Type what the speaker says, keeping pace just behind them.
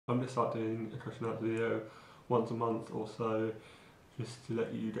I'm going to start doing a question and answer video once a month or so, just to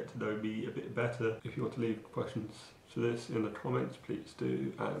let you get to know me a bit better. If you want to leave questions to this in the comments, please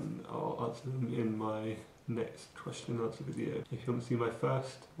do, and I'll answer them in my next question and answer video. If you want to see my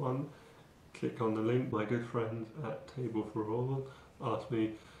first one, click on the link. My good friends at Table for All asked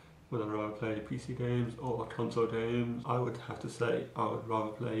me whether I would play PC games or console games. I would have to say I would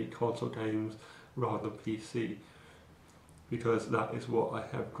rather play console games rather than PC, because that is what I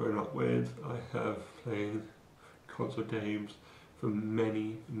have grown up with. I have played console games for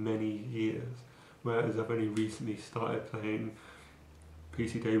many years, whereas I've only recently started playing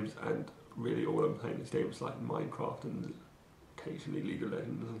PC games, and really all I'm playing is games like Minecraft and occasionally League of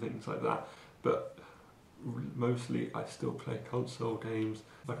Legends and things like that. But mostly I still play console games.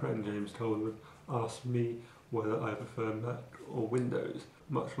 My friend James Coleman asked me whether I prefer Mac or Windows.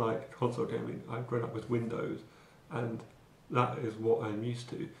 Much like console gaming, I've grown up with Windows, and that is what I'm used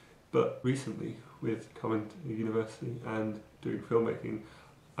to. But recently, with coming to university and doing filmmaking,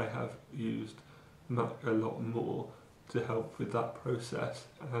 I have used Mac a lot more to help with that process,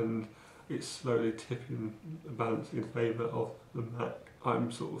 and it's slowly tipping the balance in favour of the Mac. I'm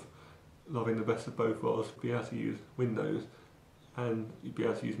sort of loving the best of both worlds, be able to use Windows and be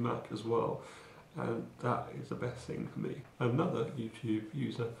able to use Mac as well, and that is the best thing for me. Another YouTube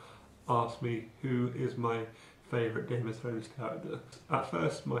user asked me who is my favourite Game of Thrones character. At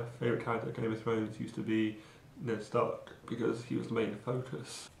first, my favourite character of Game of Thrones used to be Ned Stark, because he was the main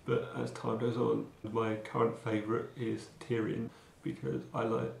focus, but as time goes on, my current favourite is Tyrion, because I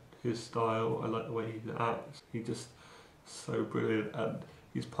like his style, I like the way he acts. He's just so brilliant, and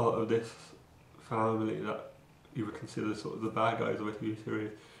he's part of this family that you would consider sort of the bad guys of a TV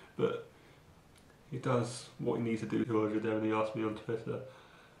series, but he does what he needs to do. Georgia Devoney asked me on Twitter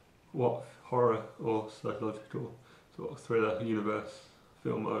what horror or psychological sort of thriller universe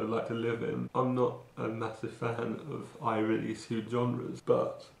film I would like to live in. I'm not a massive fan of really two genres,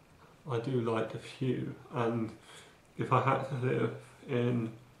 but I do like a few, and if I had to live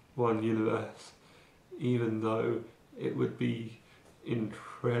in one universe, even though it would be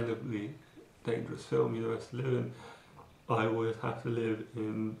incredibly dangerous film universe to live in, I would have to live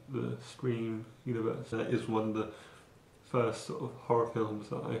in the Scream universe. That is one of the first sort of horror films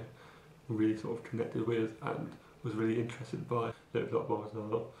that I really sort of connected with and was really interested by.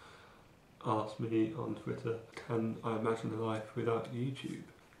 Lip.Borsnell asked me on Twitter, can I imagine a life without YouTube?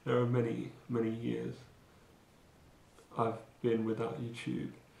 There are many years I've been without YouTube,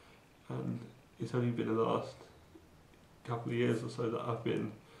 and it's only been the last couple of years or so that I've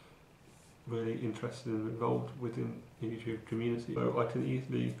been really interested and involved within the YouTube community. So I can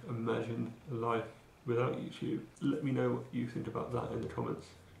easily imagine a life without YouTube. Let me know what you think about that in the comments.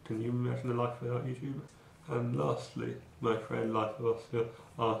 Can you imagine a life without YouTube? And lastly, my friend Life of Oscar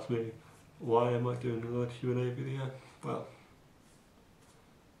asked me, why am I doing another Q&A video? Well,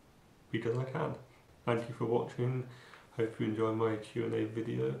 because I can. Thank you for watching. Hope you enjoyed my Q&A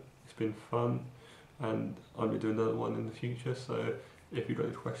video. It's been fun, and I'm going to do another one in the future, so if you've got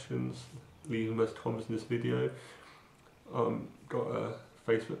any questions, leave them as comments in this video. Got a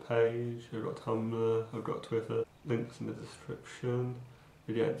Facebook page, I've got Tumblr, I've got Twitter, links in the description.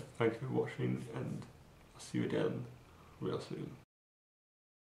 Again, thank you for watching, and I'll see you again real soon.